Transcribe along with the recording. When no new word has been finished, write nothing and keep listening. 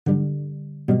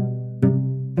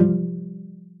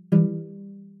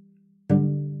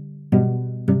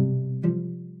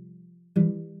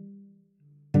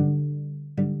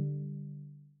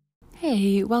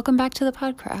Hey, welcome back to the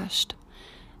Podcrashed.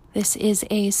 This is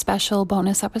a special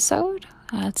bonus episode.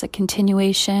 It's a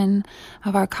continuation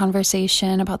of our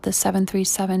conversation about the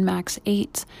 737 MAX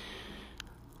 8,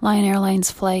 Lion Airlines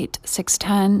Flight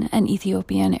 610, and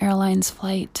Ethiopian Airlines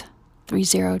Flight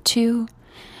 302.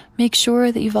 Make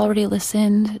sure that you've already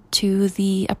listened to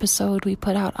the episode we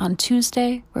put out on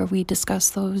Tuesday, where we discuss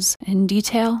those in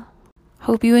detail.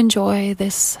 Hope you enjoy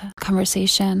this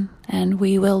conversation, and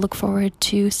we will look forward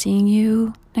to seeing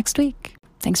you next week.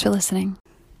 Thanks for listening.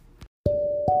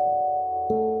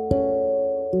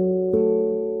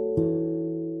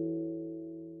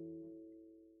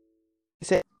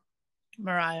 Say,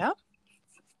 Mariah.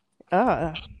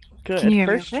 Good. Can you hear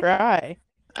me First okay? try.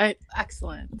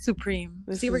 Excellent. Supreme.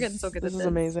 We're getting so good at this. This is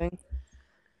amazing.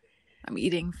 I'm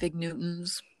eating Fig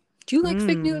Newtons. Do you like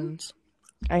Fig Newtons?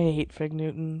 I hate Fig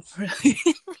Newtons. Really?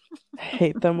 I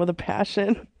hate them with a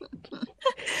passion.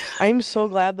 I'm so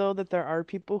glad, though, that there are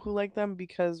people who like them,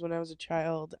 because when I was a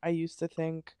child, I used to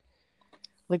think,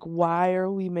 like, why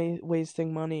are we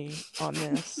wasting money on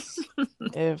this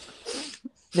if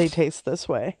they taste this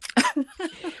way?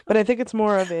 But I think it's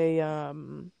more of a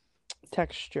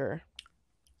texture.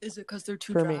 Is it because they're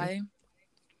too For dry? me.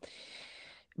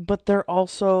 But they're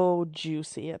also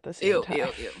juicy at the same time.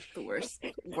 Ew. The worst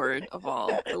word of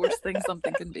all. The worst thing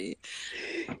something can be.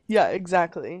 Yeah,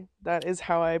 exactly. That is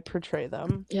how I portray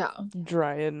them. Yeah.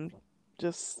 Dry and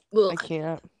just, Ugh. I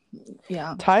can't.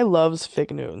 Yeah. Ty loves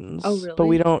Fig Newtons. Oh, really? But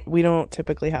we don't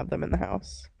typically have them in the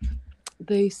house.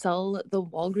 They sell the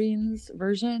Walgreens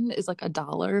version is like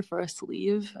 $1 for a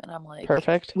sleeve, and I'm like,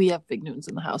 Perfect. We have Fig Newtons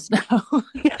in the house now.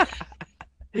 Yeah.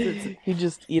 You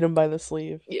just eat them by the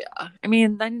sleeve. Yeah. I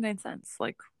mean, 99 cents.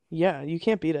 Like, yeah, you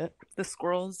can't beat it. the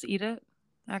squirrels eat it,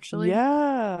 actually.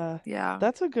 Yeah. Yeah.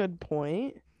 That's a good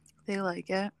point. They like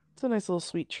it. It's a nice little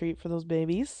sweet treat for those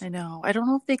babies. I know. I don't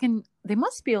know if they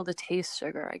must be able to taste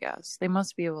sugar, I guess. They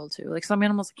must be able to. Like, some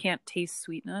animals can't taste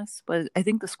sweetness, but I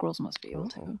think the squirrels must be able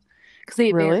to. Because they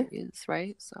eat berries,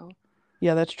 right? So.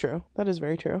 Yeah, that's true. That is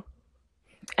very true.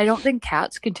 I don't think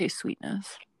cats can taste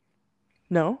sweetness.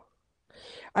 No?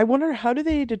 I wonder, how do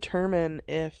they determine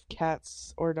if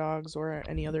cats or dogs or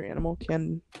any other animal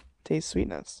can taste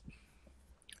sweetness?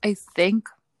 I think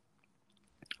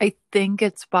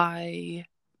it's by...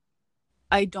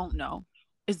 I don't know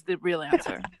is the real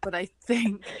answer. But I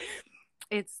think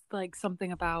it's like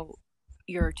something about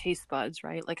your taste buds,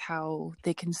 right? Like how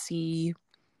they can see,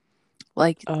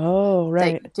 like, oh,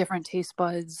 right. like different taste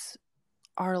buds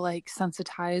are like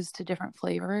sensitized to different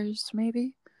flavors,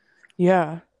 maybe.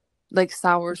 Yeah. Like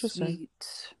sour, sweet,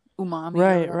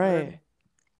 umami. Right.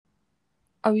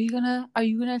 Are you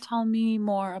gonna tell me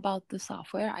more about the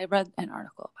software? I read an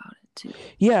article about it too.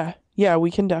 Yeah,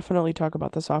 we can definitely talk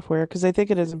about the software, because I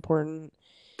think it is important.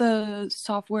 The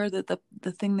software that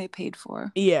the thing they paid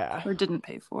for. Yeah. Or didn't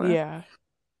pay for. Yeah.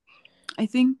 I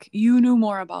think you knew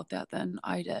more about that than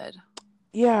I did.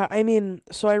 Yeah, I mean,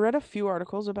 so I read a few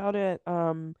articles about it,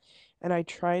 and I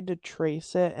tried to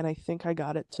trace it, and I think I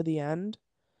got it to the end.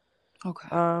 Okay.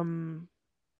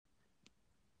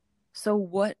 So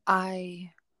what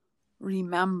I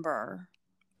remember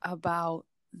about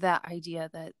that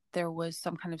idea that there was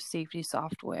some kind of safety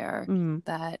software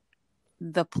that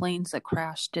the planes that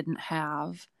crashed didn't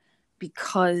have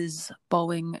because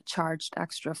Boeing charged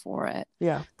extra for it.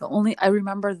 Yeah. I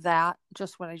remember that,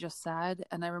 just what I just said,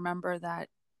 and I remember that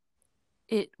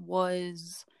it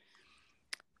was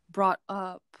brought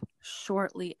up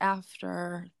shortly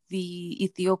after the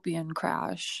Ethiopian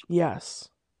crash. Yes.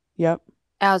 Yep.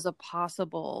 As a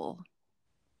possible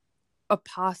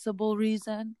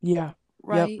reason. Yeah.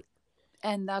 Right? Yep.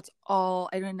 And that's all.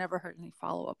 I never heard any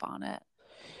follow-up on it.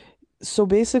 So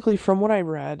basically, from what I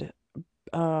read,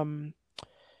 that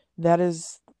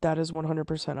is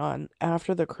 100% on.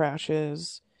 After the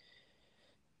crashes,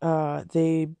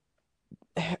 they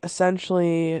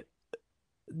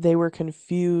were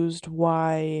confused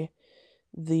why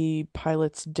the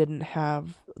pilots didn't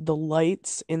have the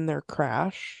lights in their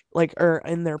crash, or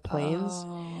in their planes.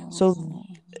 Oh. So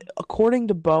according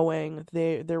to Boeing,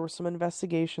 there were some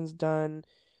investigations done.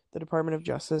 The Department of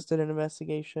Justice did an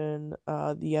investigation.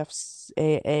 The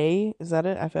FAA, is that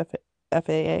it?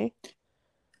 FAA?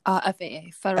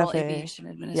 FAA, Federal FAA. Aviation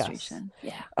Administration.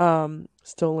 Yes. Yeah.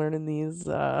 Still learning these.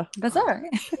 That's all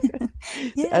right.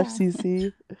 Yeah.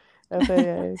 FCC,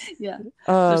 FAA. Yeah.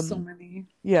 There's so many.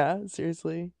 Yeah,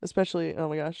 seriously. Especially, oh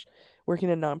my gosh, working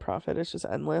in nonprofit is just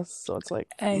endless. So it's like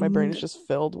my brain is just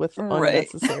filled with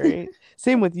unnecessary.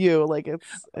 Same with you. Like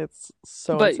it's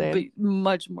so insane. But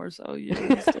much more so you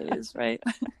these days, right?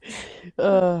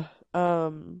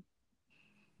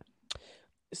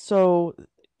 So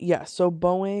yeah, so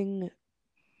Boeing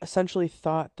essentially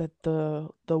thought that the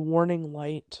warning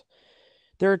light,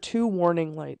 there are two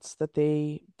warning lights that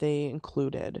they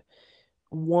included.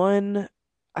 One,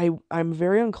 I'm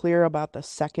very unclear about the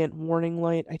second warning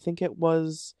light. I think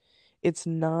it's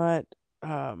not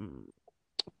um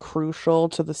crucial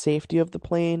to the safety of the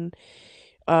plane,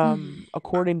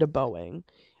 according to Boeing.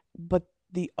 But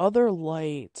the other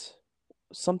light,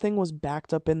 something was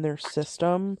backed up in their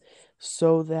system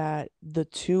so that the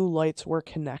two lights were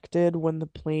connected when the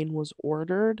plane was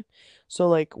ordered. So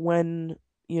like when,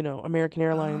 American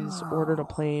Airlines ordered a Oh.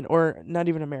 plane, or not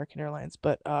even American Airlines,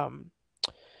 but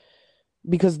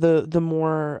because the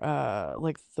more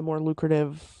like the more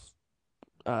lucrative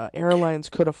airlines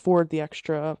could afford Right. the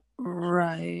extra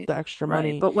Right.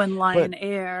 money. But when But Lion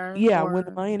Air yeah, when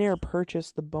or Lion Air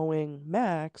purchased the Boeing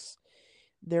Max,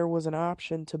 there was an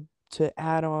option to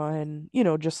add on,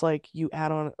 just like you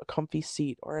add on a comfy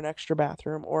seat or an extra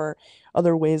bathroom or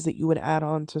other ways that you would add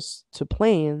on to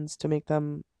planes to make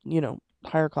them,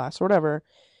 higher class or whatever.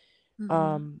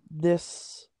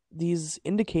 These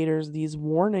indicators, these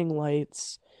warning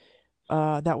lights,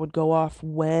 that would go off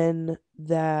when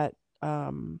that,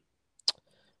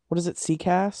 what is it,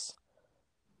 CCAS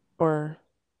or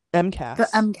the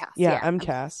MCAS? MCAS, Yeah, yeah.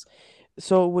 MCAS.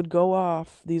 So it would go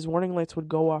off, these warning lights would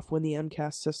go off when the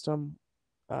MCAS system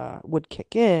would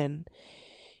kick in,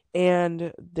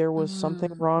 and there was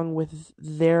something wrong with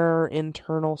their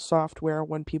internal software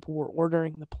when people were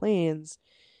ordering the planes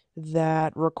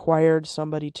that required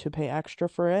somebody to pay extra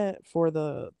for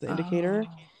the indicator.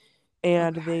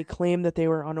 And Okay. they claimed that they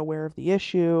were unaware of the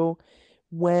issue.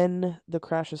 When the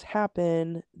crashes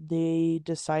happened, they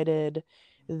decided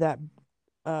that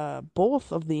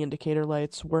both of the indicator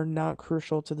lights were not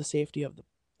crucial to the safety of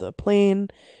the plane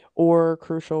or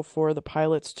crucial for the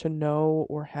pilots to know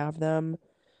or have them.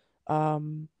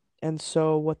 And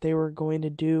so what they were going to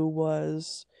do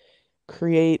was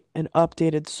create an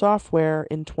updated software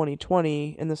in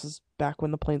 2020, and this is back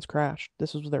when the planes crashed.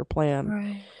 This was their plan,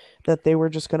 Right. that they were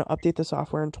just going to update the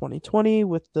software in 2020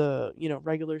 with the,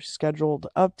 regular scheduled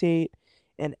update,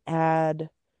 and add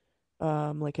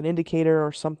like an indicator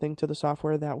or something to the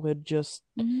software that would just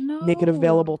make it No.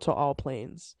 available to all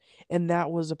planes. And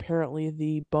that was apparently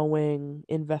the Boeing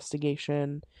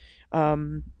investigation.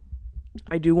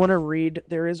 I do want to read,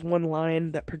 there is one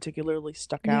line that particularly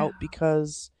stuck Yeah. out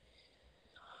because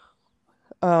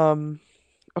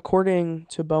according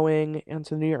to Boeing and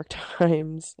to the New York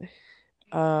Times,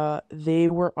 they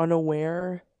were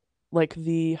unaware, like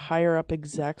the higher up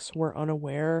execs were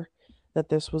unaware that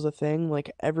this was a thing.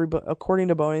 Like everybody, according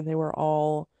to Boeing, they were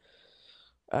all,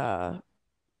 uh,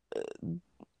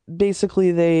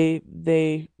 basically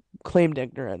they claimed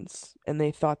ignorance and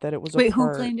they thought that it was a Wait, who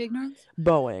part. claimed ignorance?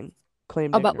 Boeing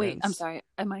claimed Oh, but wait, I'm ignorance. sorry.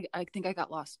 I think I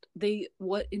got lost.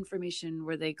 What information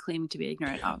were they claiming to be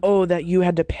ignorant of? Oh, that you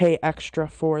had to pay extra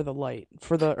for the light,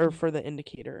 for the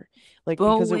indicator. Like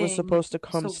because it was Boeing. supposed to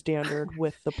come standard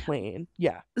with the plane.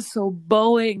 Yeah. So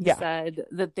Boeing Yeah. said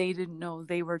that they didn't know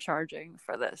they were charging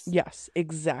for this. Yes,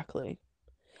 exactly.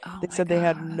 Oh They my said they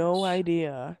had gosh. no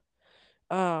idea.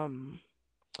 So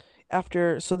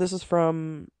this is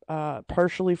from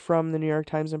partially from the New York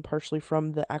Times and partially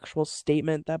from the actual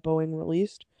statement that Boeing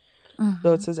released.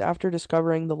 So it says, after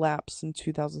discovering the lapse in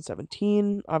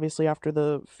 2017, obviously after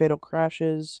the fatal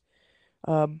crashes,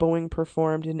 Boeing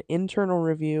performed an internal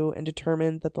review and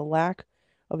determined that the lack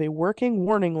of a working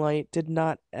warning light did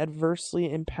not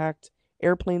adversely impact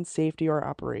airplane safety or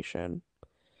operation.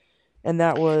 And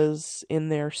that was in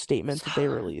their statement that they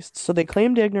released. So they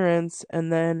claimed ignorance,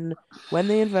 and then when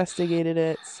they investigated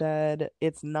it, said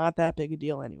it's not that big a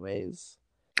deal anyways.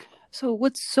 So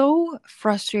what's so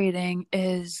frustrating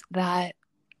is that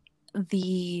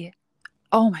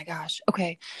oh my gosh.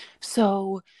 Okay.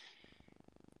 So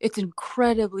it's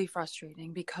incredibly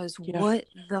frustrating because what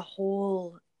the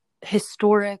whole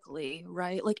historically,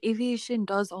 right? Like aviation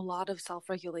does a lot of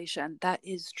self-regulation. That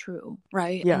is true,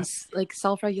 right? Yeah. And like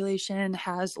self-regulation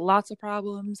has lots of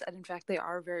problems, and in fact they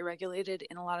are very regulated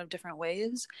in a lot of different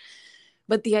ways.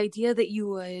 But the idea that you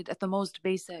would, at the most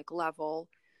basic level,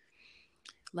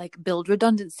 like build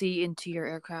redundancy into your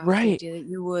aircraft, right? The idea that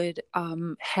you would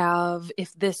have,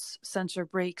 if this sensor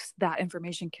breaks, that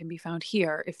information can be found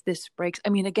here. If this breaks, I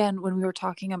mean, again, when we were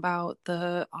talking about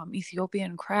the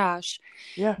Ethiopian crash,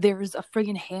 there's a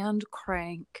friggin' hand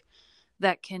crank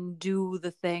that can do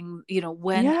the thing,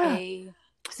 when a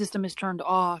system is turned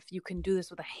off, you can do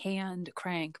this with a hand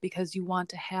crank because you want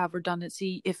to have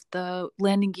redundancy. If the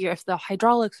landing gear, if the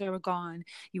hydraulics are gone,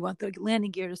 you want the landing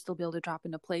gear to still be able to drop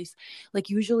into place. Like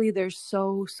usually there's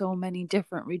so many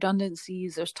different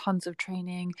redundancies. There's tons of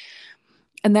training.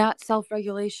 And that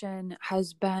self-regulation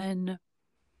has been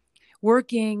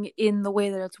working in the way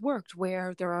that it's worked,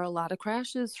 where there are a lot of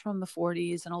crashes from the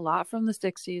 40s and a lot from the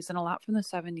 60s and a lot from the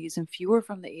 70s and fewer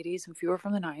from the 80s and fewer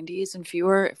from the 90s and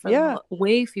fewer from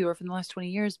way fewer from the last 20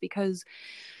 years, because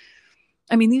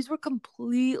I mean, these were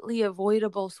completely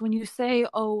avoidable. So when you say,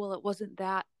 oh, well, it wasn't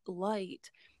that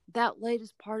light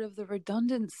is part of the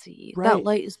redundancy. Right. That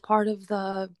light is part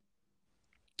of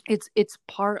it's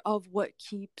part of what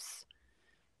keeps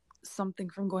something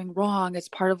from going wrong. It's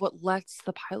part of what lets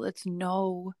the pilots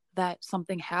know that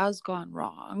something has gone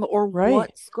wrong or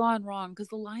what's gone wrong, because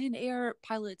the Lion Air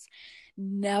pilots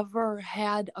never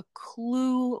had a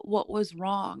clue what was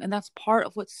wrong, and that's part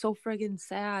of what's so friggin'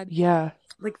 sad. Yeah,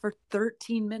 like for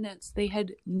 13 minutes they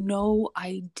had no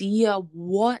idea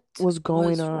what was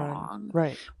going on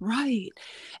wrong. Right.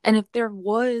 And if there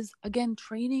was, again,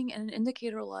 training and an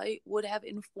indicator light would have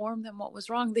informed them what was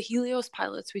wrong. The Helios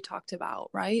pilots we talked about,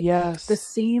 right? Yes.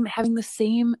 Having the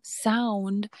same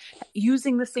sound,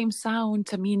 using the same sound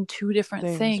to mean two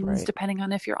different things right. depending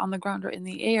on if you're on the ground or in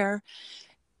the air,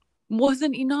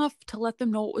 wasn't enough to let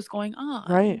them know what was going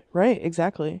on. Right,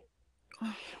 exactly.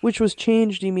 Which was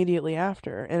changed immediately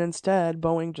after, and instead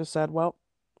Boeing just said, well,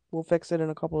 we'll fix it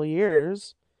in a couple of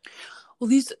years. Well,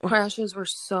 these crashes were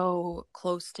so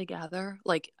close together,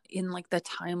 like in like the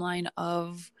timeline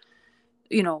of,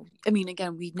 you know, I mean,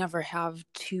 again, we never have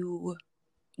two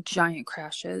giant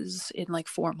crashes in like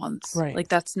 4 months. Right. Like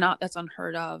that's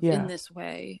unheard of in this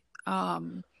way,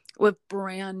 with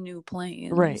brand new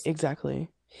planes. Right, exactly.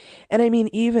 And I mean,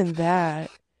 even that,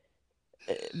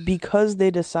 because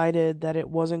they decided that it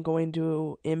wasn't going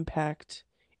to impact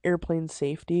airplane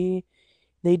safety,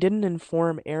 they didn't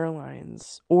inform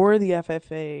airlines or the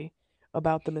FAA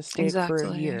about the mistake for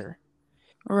a year.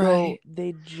 Right. So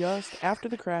they just, after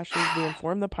the crashes, they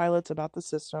informed the pilots about the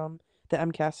system, the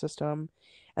MCAS system,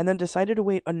 and then decided to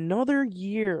wait another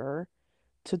year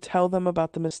to tell them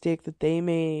about the mistake that they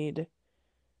made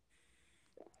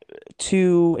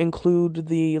to include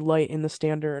the light in the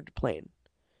standard plane.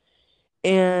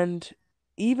 And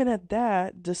even at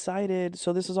that, decided,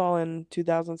 so this is all in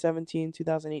 2017,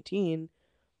 2018,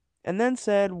 and then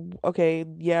said, okay,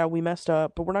 yeah, we messed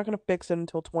up, but we're not going to fix it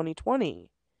until 2020.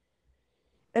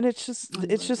 And it's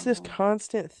just this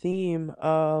constant theme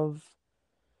of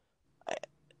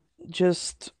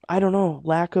just, I don't know,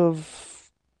 lack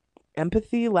of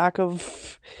empathy, lack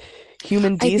of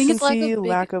human decency,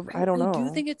 lack of I don't know.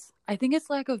 I think it's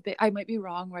lack of, I might be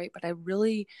wrong, right? But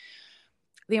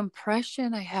the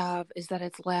impression I have is that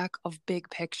it's lack of big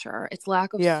picture. It's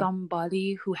lack of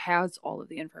somebody who has all of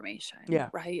the information,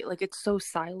 right? Like it's so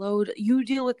siloed. You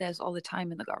deal with this all the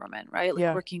time in the government, right?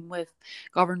 Like working with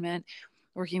government,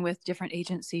 working with different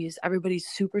agencies, everybody's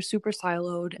super, super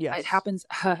siloed. It happens,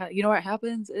 you know what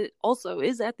happens? It also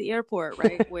is at the airport,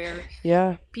 right? Where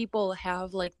people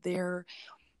have like their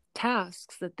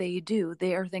tasks that they do.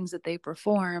 They are things that they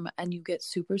perform, and you get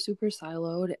super, super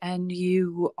siloed, and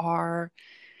you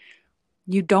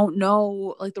don't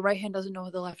know, like the right hand doesn't know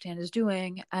what the left hand is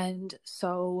doing. And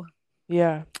so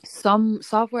some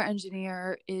software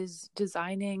engineer is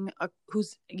designing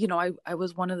who's, you know, I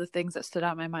was, one of the things that stood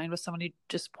out in my mind was somebody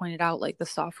just pointed out, like the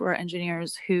software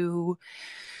engineers who,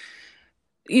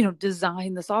 you know,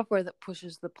 design the software that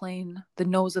pushes the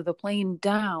nose of the plane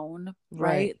down,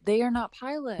 right? They are not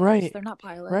pilots. They're not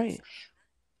pilots.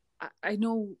 I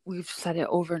know we've said it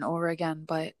over and over again,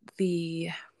 but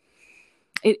it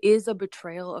is a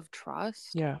betrayal of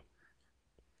trust.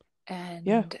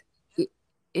 And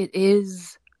it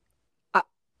is,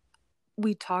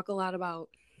 we talk a lot about,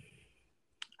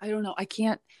 I don't know,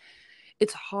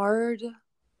 it's hard.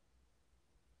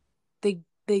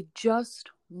 They just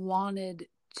wanted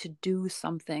to do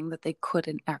something that they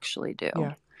couldn't actually do.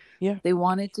 They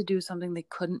wanted to do something they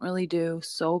couldn't really do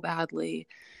so badly.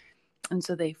 And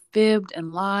so they fibbed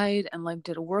and lied and like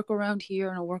did a workaround here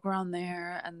and a workaround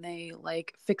there, and they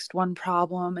like fixed one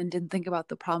problem and didn't think about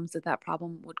the problems that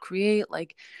problem would create,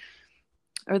 like,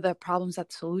 or the problems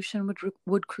that solution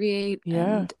would create.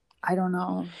 And I don't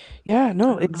know.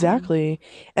 No, exactly.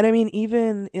 And I mean,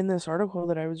 even in this article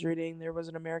that I was reading, there was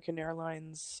an American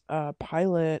Airlines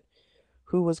pilot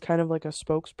who was kind of like a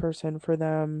spokesperson for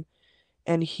them,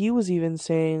 and he was even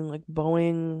saying like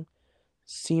Boeing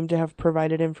seemed to have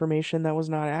provided information that was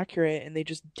not accurate, and they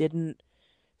just didn't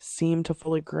seem to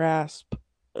fully grasp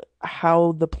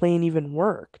how the plane even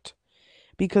worked,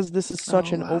 because this is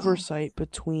such an oversight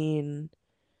between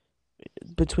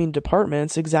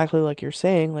departments, exactly like you're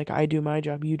saying, like I do my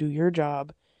job, you do your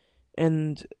job,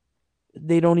 and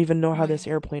they don't even know how this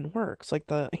airplane works. Like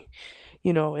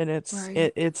you know, and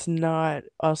Right. it's not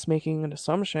us making an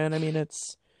assumption. I mean,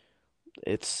 it's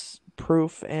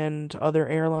proof and other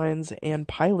airlines and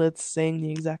pilots saying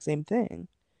the exact same thing,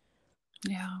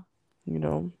 Yeah. you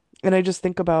know. And I just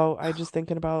thinking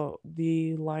about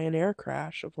the Lion Air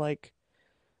crash of like,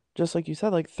 just like you said,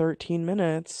 like 13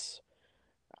 minutes.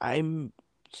 I'm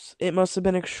it must have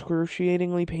been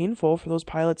excruciatingly painful for those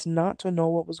pilots not to know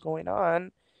what was going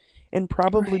on and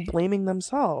probably Right. blaming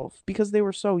themselves because they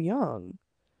were so young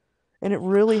and it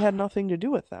really had nothing to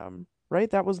do with them, right?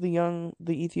 That was the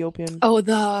Ethiopian. Oh,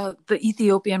 the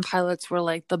Ethiopian pilots were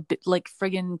like like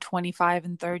friggin' 25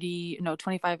 and 30, no,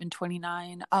 25 and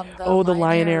 29. The Oh, the Lion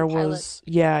Lion Air Air pilots, was,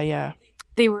 yeah, yeah,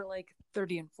 they were like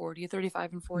 30 and 40,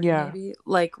 35 and 40 yeah, maybe.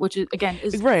 Like, which is again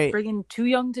is right, friggin' too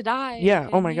young to die. Are you yeah. Oh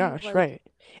kidding my me? gosh, Like, right.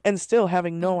 And still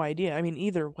having no and idea. I mean,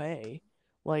 either way,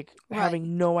 like right,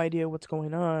 having no idea what's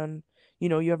going on. You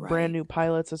know, you have brand right. new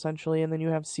pilots essentially, and then you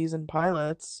have seasoned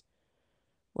pilots.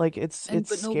 Like And it's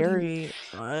but nobody, scary,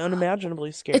 unimaginably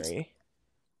it's scary.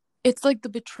 it's like the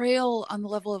betrayal on the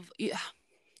level of yeah,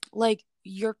 like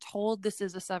you're told this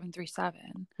is a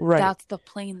 737. Right, That's the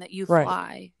plane that you right.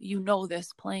 fly. You know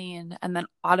this plane, and then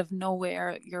out of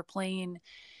nowhere, your plane,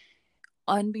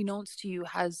 unbeknownst to you,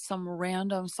 has some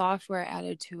random software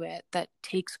added to it that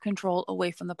takes control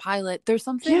away from the pilot. There's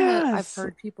something that I've Yes.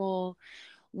 heard people,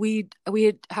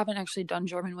 haven't actually done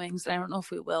Germanwings, and I don't know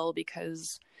if we will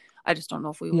because I just don't know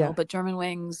if we will. Yeah. But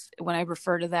Germanwings, when I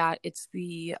refer to that, it's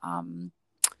the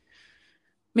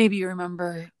maybe you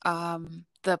remember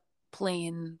the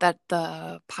plane that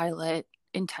the pilot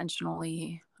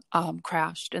intentionally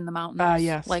crashed in the mountains,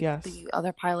 Yes, like yes. the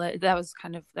other pilot. That was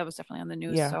definitely on the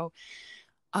news. Yeah. So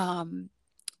um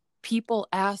people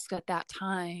ask at that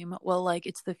time, well, like,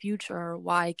 it's the future,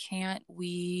 why can't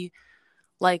we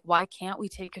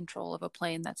take control of a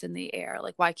plane that's in the air?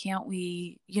 Like, why can't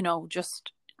we,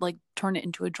 just like turn it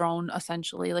into a drone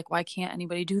essentially? Like, why can't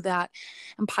anybody do that?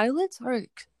 And pilots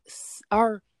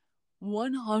are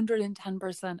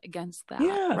 110% against that,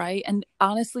 Yeah. right? And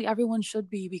honestly, everyone should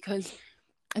be, because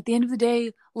at the end of the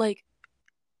day, like,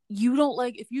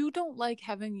 if you don't like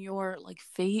having your like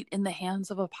fate in the hands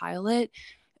of a pilot,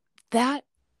 that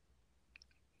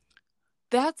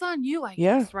that's on you, I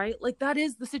Yeah. guess, right? Like, that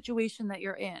is the situation that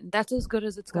you're in. That's as good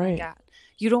as it's going to Right. get.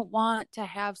 You don't want to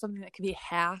have something that can be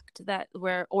hacked,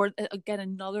 or again,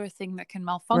 another thing that can Right.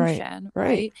 malfunction, Right.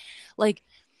 right? Like,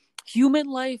 human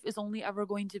life is only ever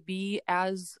going to be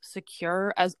as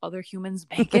secure as other humans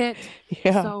make it.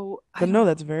 Yeah. So I But don't no,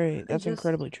 know. that's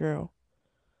incredibly true.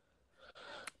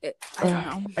 I don't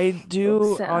know. I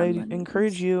Sad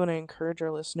encourage moments. you and I encourage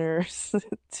our listeners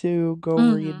to go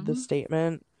read the Mm-hmm.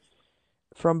 statement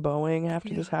from Boeing after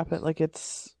Yeah. this happened. Like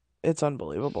it's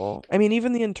unbelievable. I mean,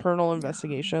 even the internal Yeah.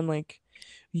 investigation, like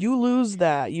you lose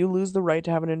that. You lose the right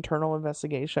to have an internal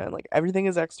investigation. Like everything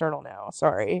is external now.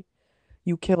 Sorry.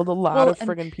 You killed a lot Well, of and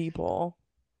friggin' people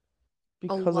a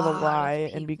because of a lot of lie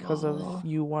and because of people.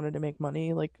 you wanted to make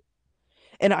money. Like,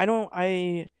 and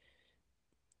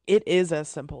it is as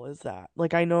simple as that.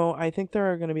 Like, I think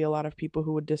there are going to be a lot of people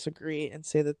who would disagree and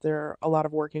say that there are a lot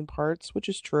of working parts, which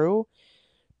is true.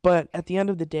 But at the end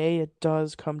of the day, it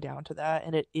does come down to that,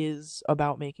 and it is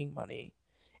about making money.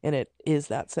 And it is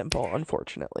that simple,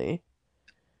 unfortunately.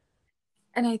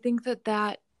 And I think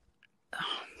that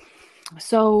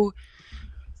so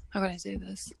how can I say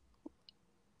this?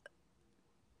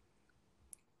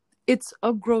 It's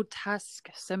a grotesque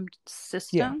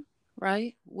system, Yeah.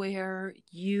 right? Where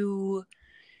you,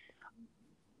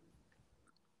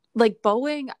 like,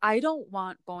 Boeing, I don't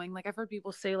want Boeing. Like, I've heard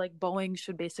people say like Boeing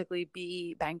should basically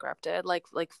be bankrupted. Like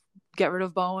get rid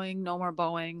of Boeing, no more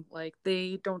Boeing. Like,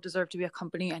 they don't deserve to be a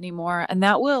company anymore. And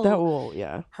that That will will,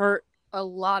 yeah. hurt a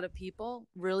lot of people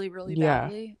really, really Yeah.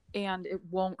 badly. And it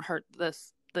won't hurt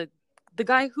the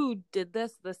guy who did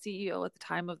this, the CEO at the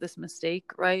time of this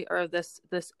mistake, right? Or this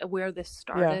where this Yeah.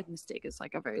 started. Mistake is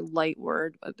like a very light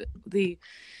word, but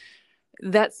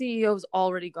that CEO's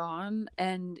already gone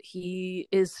and he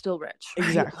is still rich, right?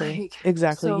 Exactly. Like,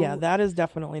 Exactly. Yeah, so that is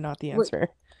definitely not the answer.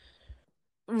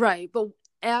 right, but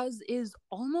as is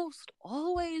almost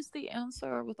always the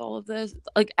answer with all of this,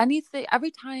 like, anything, every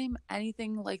time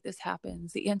anything like this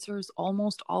happens, the answer is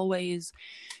almost always,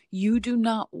 you do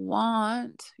not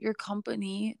want your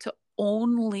company to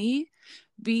only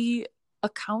be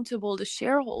accountable to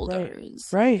shareholders.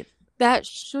 Right. That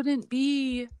shouldn't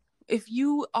be. If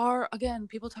you are, again,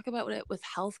 people talk about it with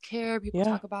healthcare, people Yeah.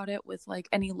 talk about it with like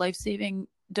any life-saving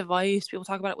device, people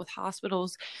talk about it with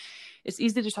hospitals. It's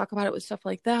easy to talk about it with stuff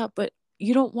like that, but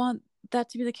you don't want that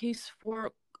to be the case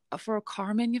for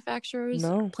car manufacturers,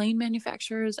 No. plane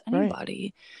manufacturers, Right.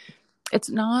 anybody. it's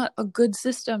not a good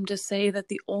system to say that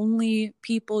the only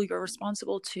people you're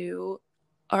responsible to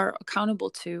are accountable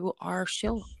to are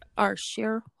shareholders. I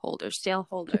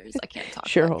can't talk.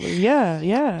 Shareholders.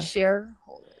 Yeah.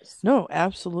 Shareholders. No,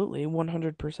 absolutely.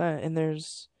 100%.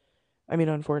 And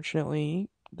unfortunately,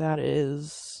 that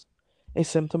is a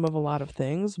symptom of a lot of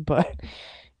things, but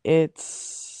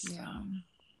it's,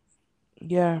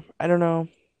 yeah, I don't know.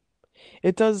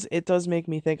 It does make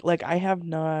me think, like, I have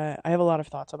a lot of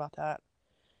thoughts about that,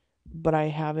 but I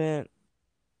haven't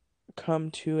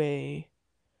come to a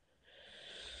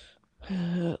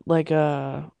like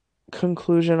a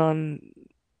conclusion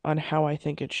on how I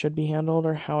think it should be handled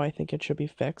or how I think it should be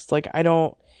fixed. Like, I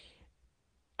don't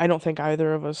think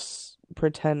either of us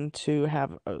pretend to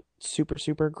have a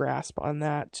super grasp on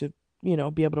that to,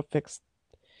 be able to fix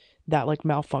that, like,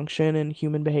 malfunction in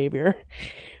human behavior.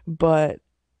 But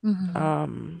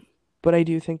but I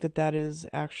do think that is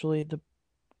actually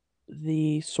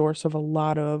the source of a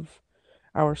lot of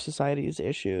our society's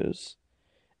issues.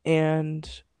 And,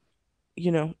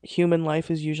 human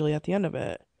life is usually at the end of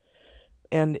it.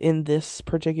 And in this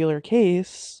particular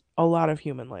case, a lot of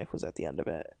human life was at the end of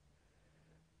it.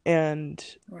 And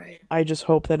I just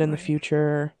hope that in the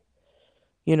future,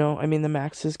 the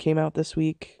Maxes came out this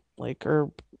week, like,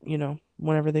 or,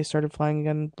 whenever they started flying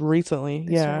again recently.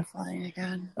 They started flying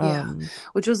again.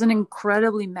 Which was an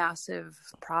incredibly massive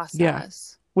process. Yeah.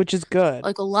 Which is good.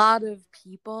 Like, a lot of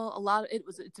people,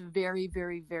 it's very,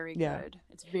 very, very good.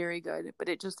 It's very good, but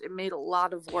it made a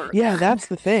lot of work. Yeah, that's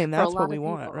the thing. That's what we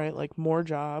want, right? Like, more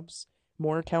jobs,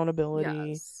 more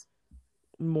accountability,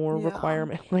 more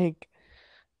requirement, like,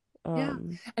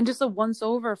 and just a once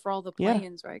over for all the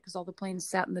planes, right? Because all the planes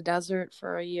sat in the desert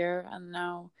for a year, and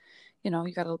now,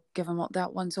 you got to give them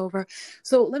that once over.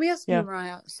 So let me ask you,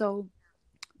 Mariah. So,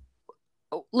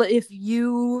 if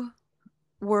you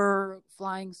were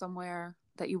flying somewhere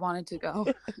that you wanted to go,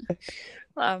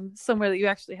 somewhere that you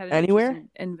actually had an interest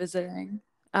in visiting,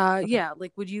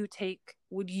 like, would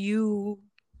you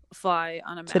fly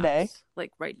on a Max today,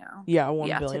 like right now?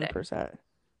 1,000,000,000%.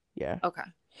 Yeah. Okay.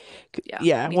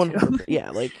 Yeah, 100%. Yeah,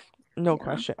 like, no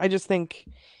question. I just think,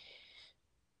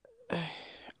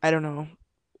 I don't know,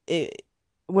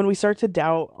 when we start to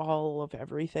doubt all of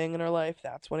everything in our life,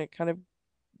 that's when it kind of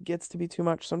gets to be too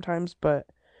much sometimes. But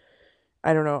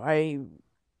I don't know, I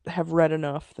have read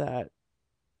enough that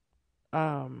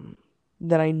I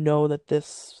know that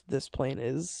this plane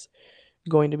is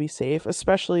going to be safe,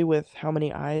 especially with how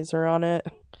many eyes are on it.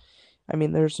 I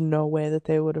mean, there's no way that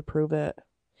they would approve it.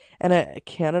 And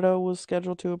Canada was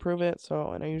scheduled to approve it,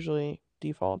 and I usually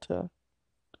default to,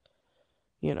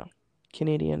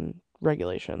 Canadian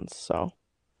regulations. So,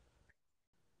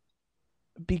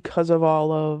 because of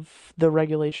all of the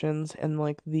regulations and,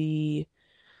 like, the,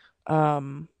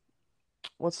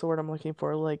 what's the word I'm looking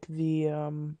for? Like, the,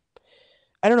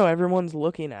 I don't know, everyone's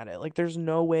looking at it. Like, there's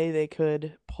no way they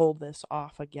could pull this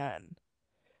off again.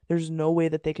 There's no way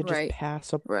that they could just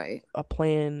pass a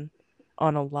plane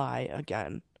on a lie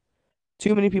again.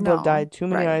 Too many people have died. Too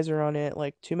many eyes are on it.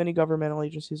 Like, too many governmental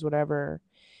agencies, whatever.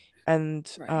 And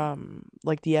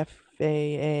like, the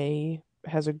FAA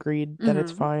has agreed that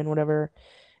it's fine, whatever.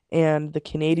 And the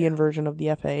Canadian version of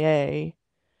the FAA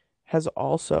has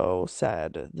also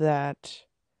said that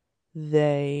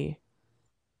they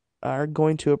are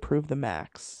going to approve the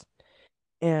Max.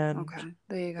 And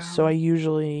there you go. So I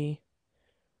usually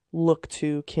look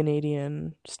to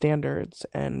Canadian standards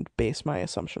and base my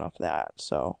assumption off that.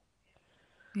 So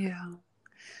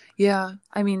yeah,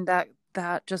 I mean, that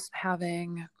just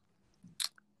having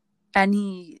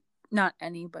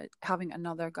but having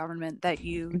another government that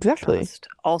you trust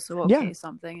also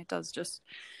something, it does just,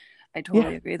 I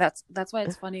totally agree. That's why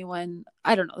it's funny when,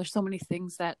 I don't know, there's so many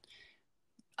things that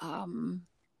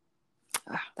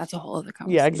that's a whole other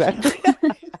conversation. Yeah, exactly.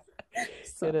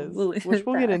 So it is, which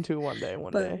we'll get into one day.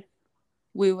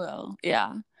 We will,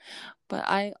 yeah. But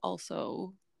I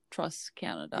also trust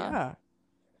Canada.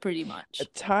 Pretty much.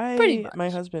 Ty, my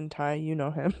husband Ty, you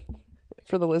know him.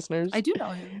 For the listeners, I do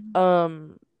know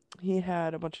him. He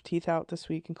had a bunch of teeth out this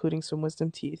week, including some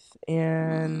wisdom teeth,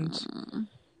 and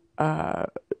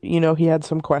he had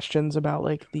some questions about,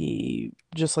 like, the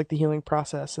healing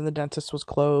process, and the dentist was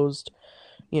closed.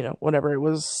 Whatever, it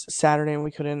was Saturday and we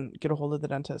couldn't get a hold of the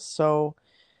dentist, so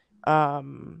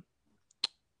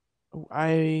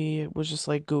I was just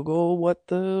like, Google what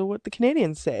the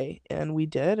Canadians say, and we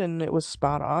did, and it was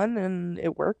spot on, and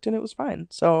it worked, and it was fine.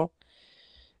 So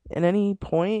at any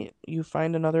point you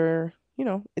find another,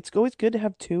 it's always good to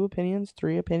have 2 opinions,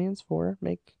 3 opinions, 4,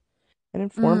 make an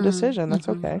informed decision. That's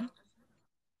okay.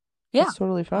 Yeah, that's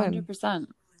totally fine. 100%.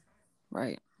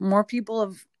 Right. More people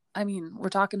have I mean, we're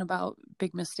talking about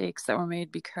big mistakes that were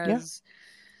made because,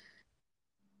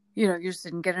 you know, you just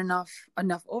didn't get enough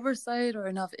oversight or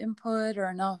enough input or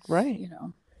enough, you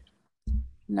know,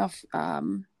 enough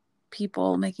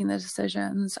people making the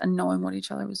decisions and knowing what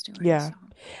each other was doing. Yeah.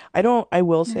 So. I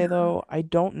will say though, I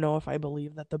don't know if I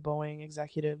believe that the Boeing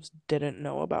executives didn't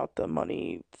know about the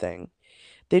money thing.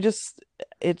 I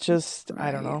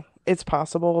don't know. It's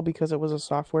possible because it was a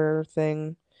software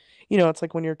thing. You know, it's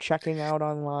like when you're checking out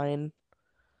online.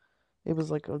 It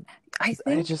was like I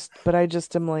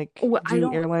just am like,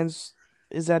 airlines,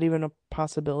 is that even a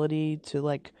possibility to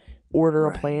like order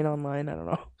a plane online? I don't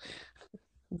know.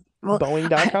 Well,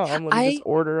 Boeing.com. Let me just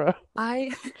order a.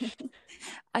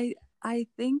 I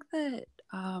think that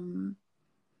I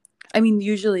mean,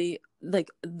 usually like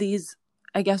these,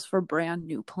 I guess for brand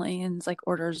new planes, like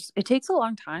orders, it takes a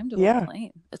long time to order a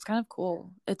plane. It's kind of cool.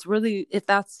 It's really, if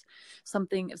that's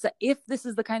something, if this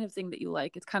is the kind of thing that you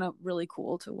like, it's kind of really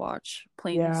cool to watch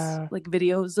planes, like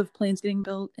videos of planes getting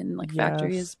built in like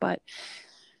factories, but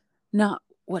not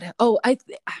what.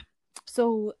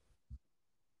 So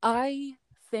I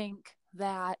think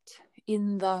that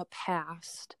in the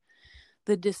past,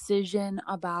 the decision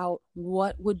about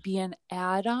what would be an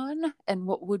add-on and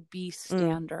what would be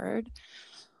standard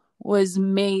was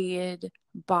made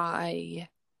by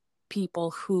people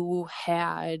who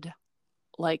had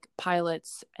like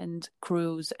pilots and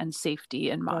crews and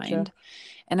safety in mind.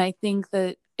 And I think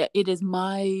that it is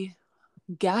my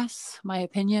guess, my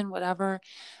opinion, whatever,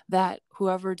 that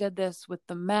whoever did this with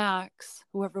the Max,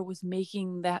 whoever was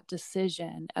making that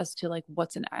decision as to like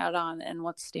what's an add-on and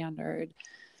what's standard,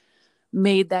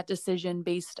 made that decision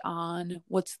based on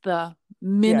what's the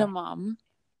minimum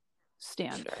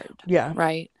standard.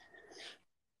 Right.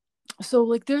 So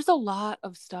like there's a lot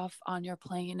of stuff on your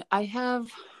plane.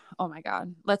 Oh my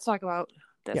God, let's talk about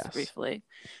this briefly.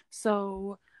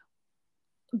 So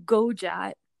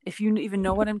GoJet, if you even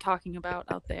know what I'm talking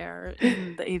about out there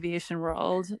in the aviation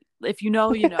world, if you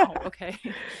know, you know, okay.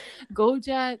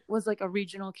 GoJet was like a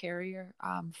regional carrier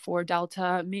for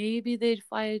Delta. Maybe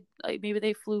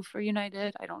they flew for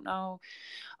United. I don't know.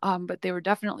 But they were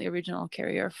definitely a regional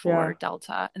carrier for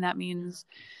Delta. And that means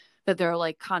that they're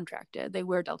like contracted. They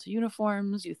wear Delta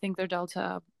uniforms. You think they're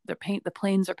Delta. The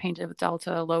planes are painted with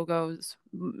Delta logos,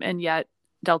 and yet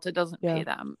Delta doesn't pay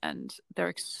them. And they're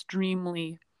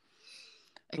extremely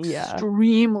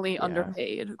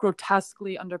underpaid,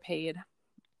 grotesquely underpaid.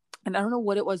 And I don't know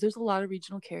what it was. There's a lot of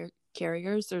regional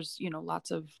carriers. There's, you know,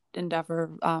 lots of Endeavor,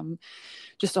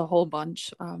 just a whole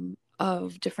bunch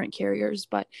of different carriers.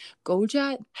 But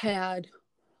GoJet had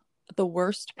the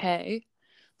worst pay,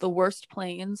 the worst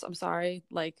planes. I'm sorry,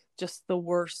 like just the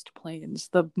worst planes,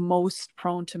 the most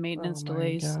prone to maintenance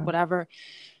delays, whatever.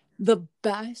 The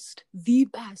best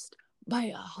by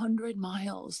 100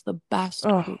 miles, the best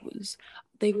crews.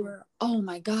 They were, oh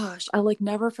my gosh, I like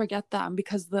never forget them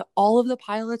because all of the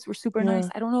pilots were super nice.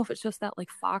 I don't know if it's just that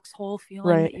like foxhole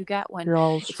feeling that you get when you're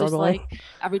all it's struggling. just like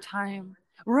every time.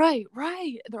 Right.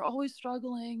 They're always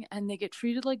struggling and they get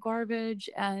treated like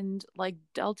garbage, and like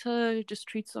Delta just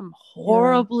treats them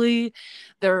horribly.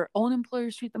 Their own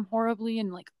employers treat them horribly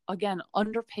and like, again,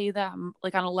 underpay them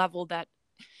like on a level that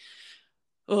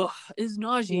is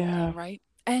nauseating, right?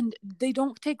 And they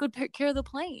don't take good care of the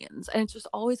planes. And it's just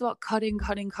always about cutting,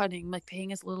 like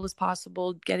paying as little as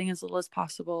possible, getting as little as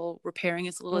possible, repairing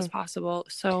as little as possible.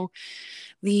 So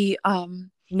the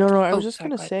No, I was just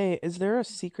gonna say, is there a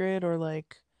secret or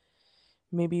like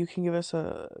maybe you can give us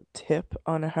a tip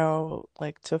on how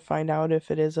like to find out if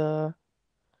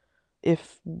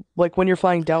like when you're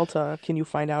flying Delta, can you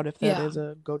find out if that is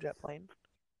a GoJet plane?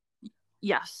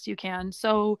 Yes, you can.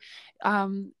 So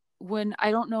when I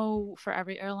don't know for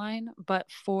every airline, but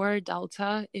for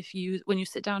Delta, when you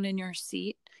sit down in your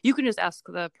seat, you can just ask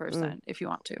the person if you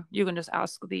want to. You can just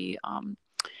ask the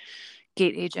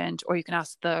gate agent, or you can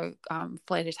ask the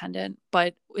flight attendant.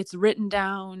 But it's written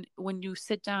down when you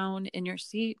sit down in your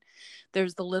seat.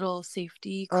 There's the little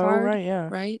safety card,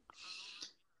 right?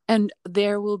 And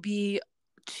there will be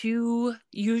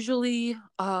usually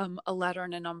a letter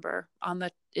and a number on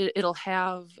the. It'll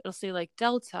say like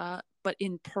Delta, but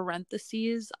in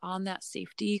parentheses on that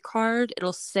safety card,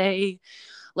 it'll say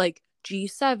like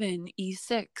G7,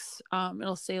 E6.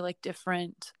 It'll say like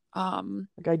different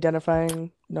like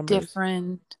identifying numbers.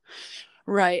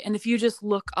 Right. And if you just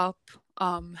look up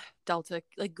Delta,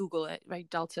 like Google it, right?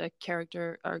 Delta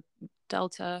carrier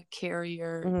G7.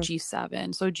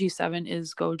 So G7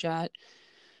 is GoJet.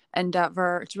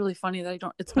 Endeavor, it's really funny that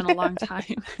it's been a long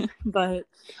time, but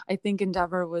I think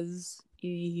Endeavor was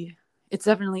it's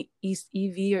definitely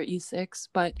EV or E6,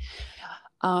 but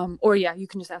Or yeah, you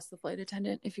can just ask the flight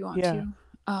attendant if you want Yeah.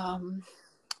 to.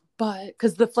 But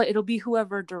because it'll be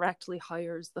whoever directly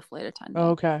hires the flight attendant.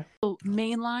 Okay. So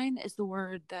mainline is the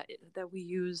word that we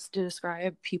use to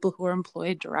describe people who are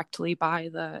employed directly by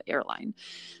the airline.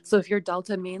 So if you're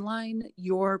Delta mainline,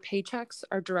 your paychecks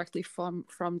are directly from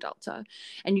Delta,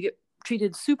 and you get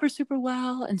treated super, super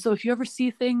well. And so if you ever see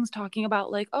things talking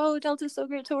about like, oh, Delta's so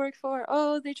great to work for,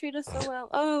 oh, they treat us so well,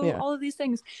 oh, all of these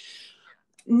things.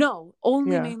 No,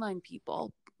 only mainline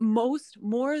people.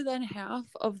 More than half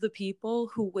of the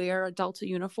people who wear Delta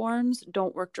uniforms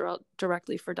don't work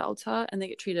directly for Delta, and they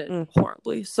get treated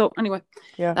horribly. So anyway,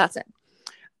 that's it.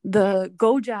 The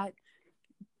GoJet,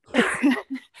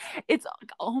 it's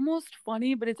almost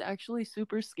funny, but it's actually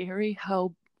super scary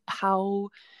how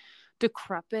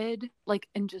decrepit, like,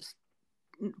 and just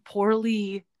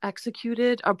poorly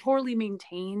executed or poorly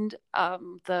maintained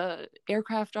the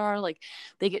aircraft are. Like,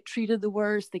 they get treated the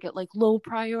worst. They get like low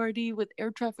priority with air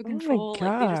traffic control.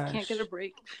 Like, they just can't get a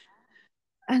break.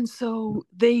 And so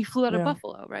they flew out of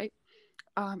Buffalo, right?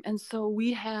 And so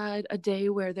we had a day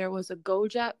where there was a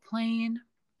GoJet plane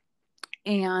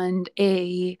and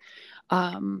a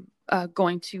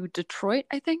going to Detroit,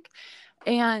 I think,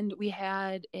 and we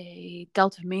had a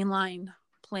Delta mainline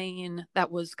plane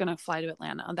that was going to fly to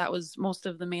Atlanta. That was most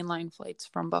of the mainline flights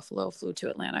from Buffalo flew to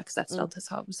Atlanta because that's Delta's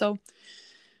hub. So,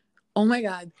 oh my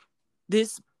God,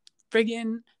 this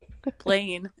friggin'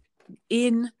 plane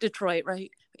in Detroit,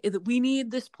 right? We need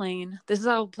this plane. This is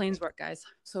how planes work, guys.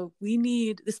 So we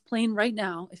need this plane right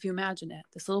now. If you imagine it,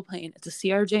 this little plane, it's a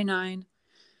CRJ-9,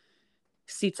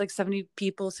 seats like 70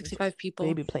 people, 65 people.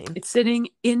 Baby plane. It's sitting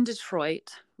in Detroit,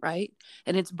 right?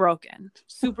 And it's broken,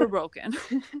 super broken.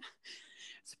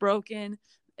 It's broken.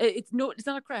 It's not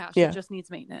a crash. It just needs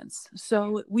maintenance.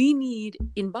 So we need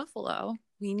in Buffalo,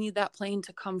 we need that plane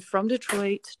to come from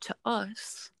Detroit to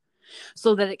us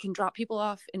so that it can drop people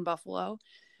off in Buffalo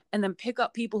and then pick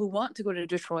up people who want to go to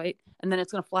Detroit, and then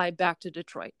it's going to fly back to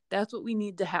Detroit. That's what we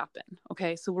need to happen.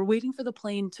 Okay. So we're waiting for the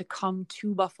plane to come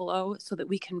to Buffalo so that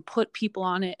we can put people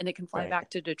on it and it can fly back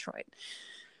to Detroit.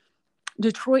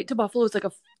 Detroit to Buffalo is like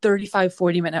a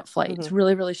 35-40 minute flight. It's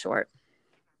really, really short.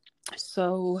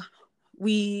 So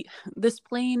this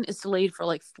plane is delayed for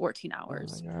like 14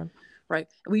 hours. Oh my God. Right.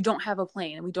 We don't have a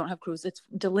plane and we don't have crews. It's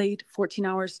delayed 14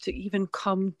 hours to even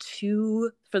for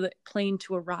the plane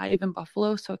to arrive in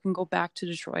Buffalo so it can go back to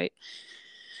Detroit.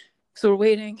 So we're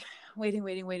waiting,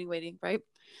 right?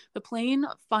 The plane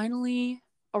finally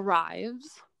arrives,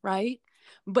 right?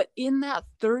 But in that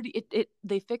 30,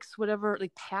 they fix whatever,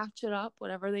 like patch it up,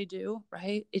 whatever they do,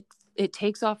 right? It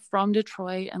takes off from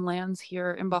Detroit and lands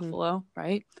here in Buffalo,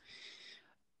 right?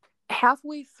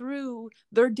 Halfway through,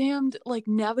 their damned like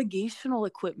navigational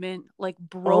equipment like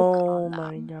broke on them.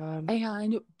 Oh my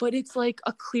God. But it's like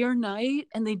a clear night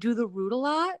and they do the route a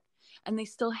lot, and they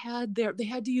still had they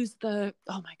had to use oh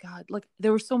my God, like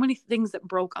there were so many things that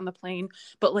broke on the plane,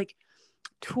 but like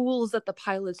tools that the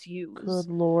pilots use. Good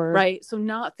Lord. Right? So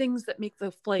not things that make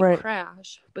the flight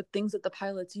crash, but things that the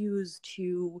pilots use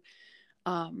to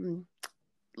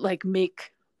like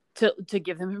make to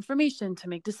give them information, to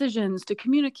make decisions, to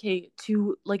communicate,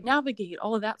 to like navigate.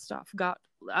 All of that stuff got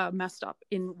messed up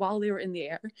while they were in the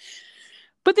air.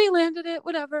 But they landed it,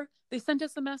 whatever. They sent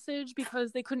us a message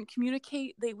because they couldn't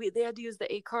communicate. They had to use the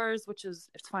ACARS, which is,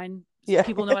 it's fine. Yeah.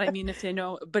 People know what I mean if they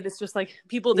know. But it's just like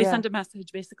they sent a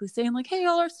message basically saying like, hey,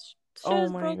 all our shit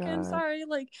is broken. God. Sorry.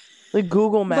 Like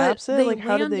Google Maps it? Like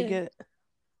how did they get...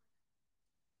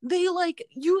 They like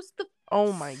used the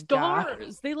stars.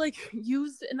 God. They like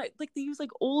used they use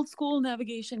like old school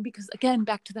navigation because, again,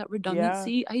 back to that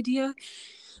redundancy idea.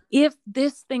 If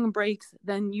this thing breaks,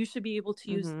 then you should be able to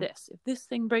use this. If this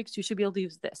thing breaks, you should be able to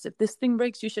use this. If this thing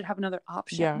breaks, you should have another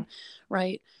option.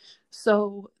 Right?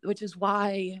 So, which is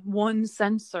why one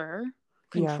sensor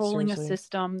controlling a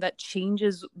system that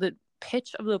changes the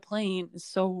pitch of the plane is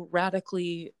so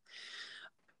radically,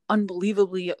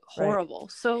 unbelievably horrible.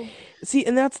 So see,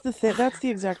 and that's the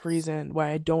exact reason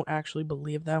why I don't actually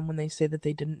believe them when they say that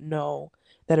they didn't know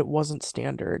that it wasn't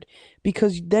standard,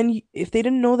 because then if they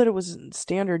didn't know that it wasn't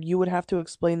standard, you would have to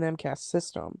explain the MCAS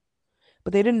system,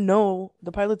 but they didn't know.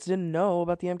 The pilots didn't know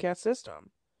about the MCAS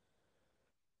system.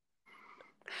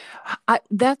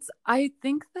 I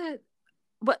think that,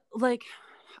 but like,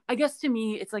 I guess to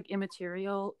me it's like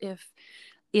immaterial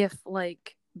if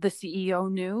like the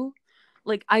CEO knew.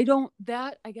 Like, I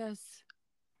guess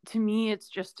to me it's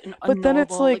just an unknowable. But then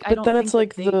it's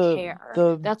like,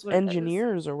 the that's what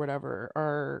engineers or whatever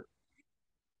are.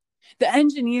 The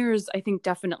engineers, I think,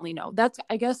 definitely know. That's,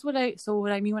 I guess, what I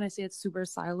mean when I say it's super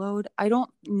siloed. I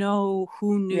don't know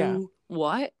who knew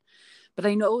what, But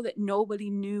I know that nobody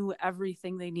knew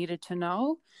everything they needed to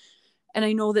know. And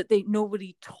I know that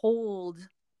nobody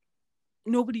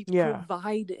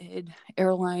provided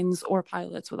airlines or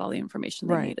pilots with all the information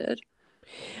they needed.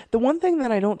 The one thing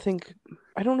that I don't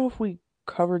know if we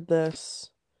covered this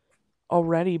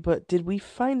already, but did we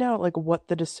find out like what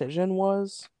the decision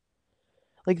was?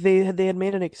 Like they had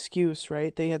made an excuse,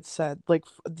 right? They had said like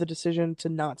the decision to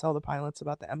not tell the pilots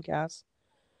about the MCAS.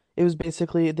 It was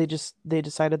basically they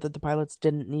decided that the pilots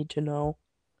didn't need to know.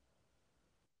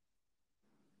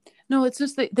 No, it's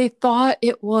just they thought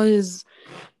it was,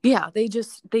 they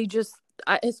just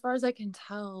as far as I can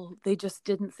tell, they just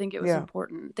didn't think it was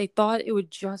important. They thought it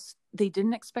would they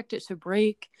didn't expect it to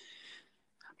break,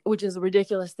 which is a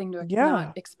ridiculous thing to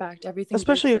not expect. Everything,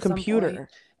 especially a computer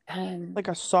and like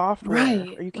a software.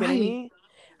 Are you kidding me?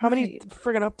 How many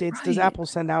friggin' updates does Apple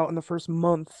send out in the first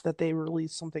month that they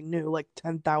release something new? Like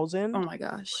 10,000? Oh my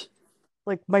gosh!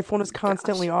 Like my phone is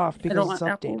constantly off because it's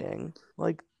updating. Apple.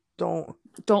 Like don't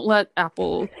let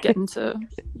Apple get into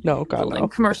building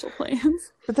commercial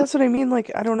planes. But that's what I mean.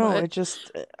 Like I don't know.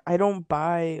 I don't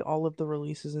buy all of the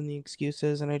releases and the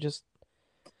excuses, and I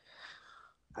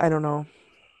don't know.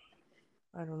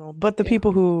 But the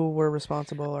people who were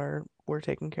responsible were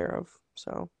taken care of.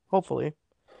 So hopefully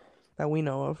that we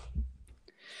know of.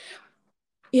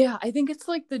 Yeah, I think it's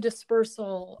like the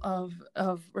dispersal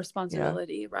of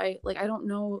responsibility, right? Like I don't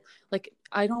know,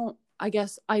 I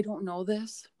guess I don't know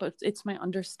this, but it's my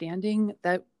understanding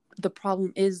that the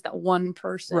problem is that one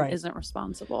person isn't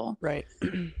responsible. Right.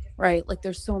 Right. Like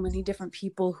there's so many different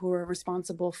people who are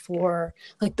responsible for,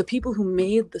 like the people who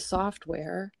made the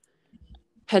software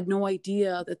had no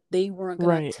idea that they weren't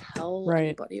going to tell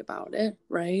anybody about it,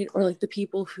 right? Or like the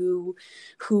people who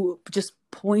just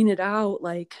pointed out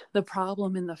like the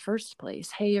problem in the first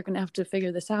place. Hey, you're going to have to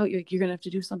figure this out. You're going to have to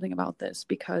do something about this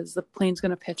because the plane's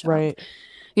going to pitch up.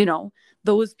 You know,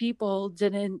 those people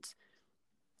didn't,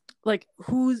 like,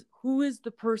 who is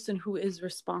the person who is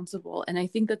responsible? And I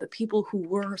think that the people who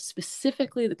were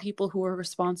specifically the people who were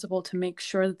responsible to make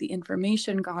sure that the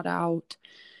information got out,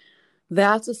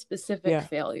 that's a specific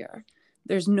failure.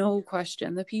 There's no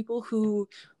question. The people who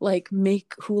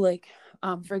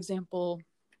for example,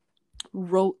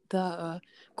 wrote the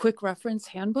quick reference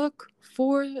handbook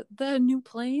for the new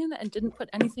plane and didn't put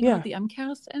anything about the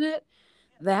MCAS in it,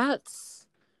 that's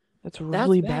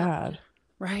really bad.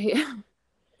 Right.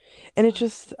 And it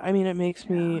just, I mean, it makes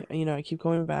me, I keep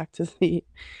going back to the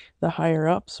higher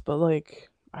ups, but like,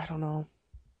 I don't know.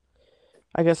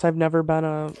 I guess I've never been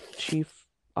a chief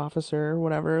officer or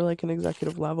whatever, like an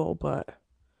executive level, but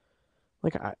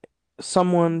like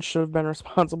someone should have been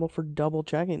responsible for double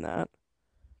checking that.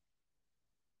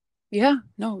 Yeah,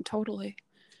 no, totally.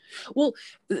 Well,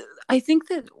 I think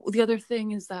that the other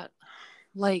thing is that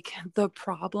like the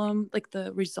problem, like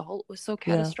the result was so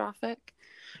catastrophic,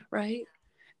 right?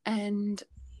 And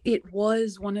it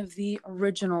was one of the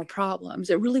original problems.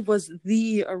 It really was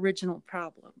the original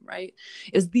problem, right?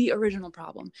 Is the original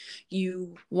problem.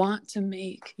 You want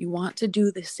to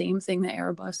do the same thing that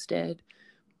Airbus did,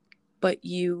 but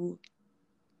you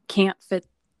can't fit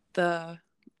the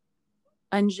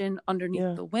engine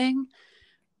underneath the wing.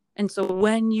 And so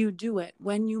when you do it,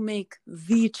 when you make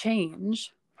the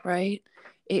change, right,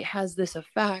 it has this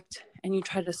effect, and you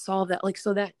try to solve that. Like,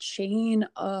 so that chain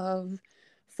of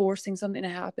forcing something to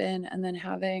happen and then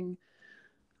having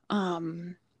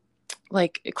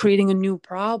like creating a new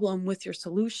problem with your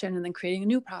solution, and then creating a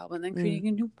new problem, and then creating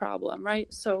a new problem,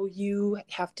 right? So you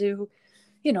have to,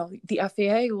 the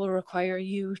FAA will require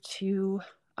you to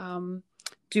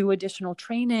do additional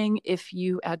training if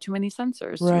you add too many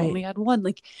sensors. You only add one.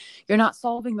 Like, you're not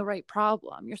solving the right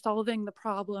problem. You're solving the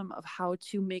problem of how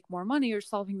to make more money. You're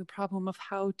solving the problem of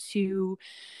how to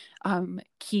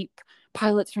keep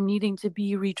pilots from needing to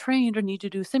be retrained or need to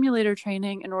do simulator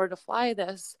training in order to fly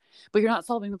this, but you're not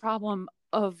solving the problem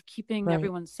of keeping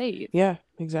everyone safe. Yeah,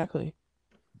 exactly.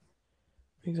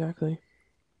 I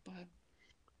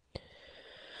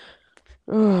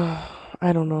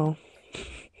don't know.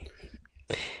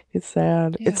 It's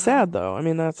sad. It's sad though. I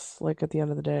mean, that's like at the end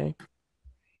of the day,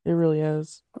 it really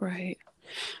is. Right.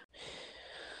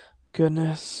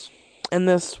 Goodness. And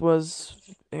this was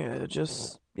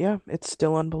just, it's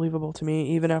still unbelievable to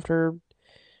me, even after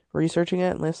researching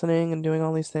it and listening and doing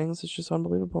all these things. It's just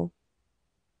unbelievable.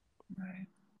 Right.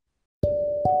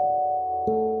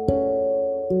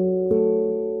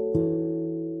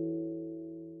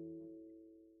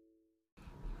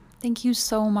 Thank you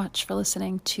so much for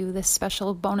listening to this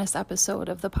special bonus episode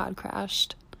of the Pod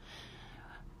Crashed.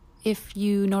 If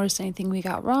you noticed anything we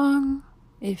got wrong,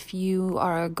 if you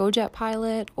are a GoJet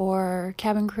pilot or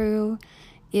cabin crew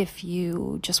If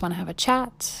you just want to have a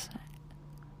chat,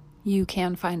 you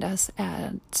can find us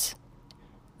at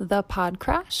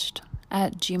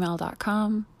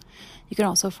thepodcrashed@gmail.com. You can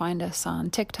also find us on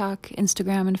TikTok,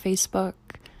 Instagram, and Facebook.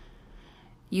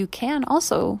 You can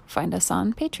also find us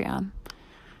on Patreon.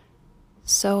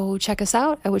 So check us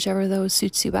out at whichever of those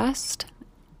suits you best.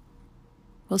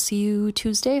 We'll see you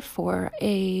Tuesday for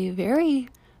a very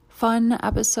fun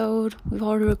episode we've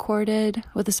already recorded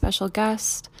with a special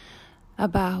guest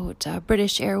about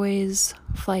British Airways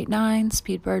Flight 9,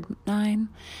 Speedbird 9.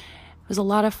 It was a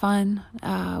lot of fun.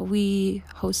 We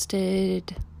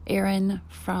hosted Aaron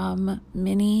from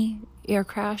Mini Air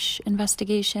Crash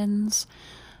Investigations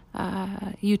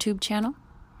YouTube channel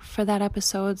for that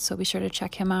episode, so be sure to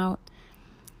check him out.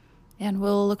 And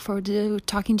we'll look forward to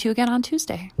talking to you again on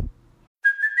Tuesday.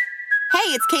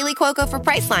 Hey, it's Kaylee Cuoco for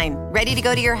Priceline. Ready to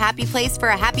go to your happy place for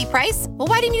a happy price? Well,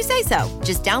 why didn't you say so?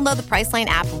 Just download the Priceline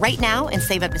app right now and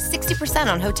save up to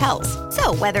 60% on hotels.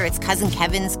 So whether it's Cousin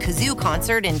Kevin's Kazoo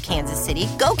Concert in Kansas City,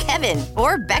 go Kevin,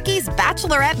 or Becky's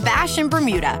Bachelorette Bash in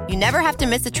Bermuda, you never have to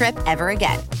miss a trip ever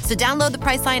again. So download the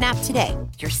Priceline app today.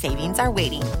 Your savings are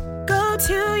waiting. Go to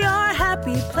your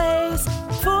happy place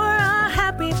for a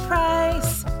happy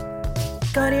price.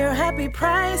 Go to your happy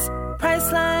price,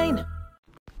 Priceline.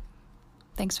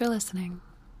 Thanks for listening.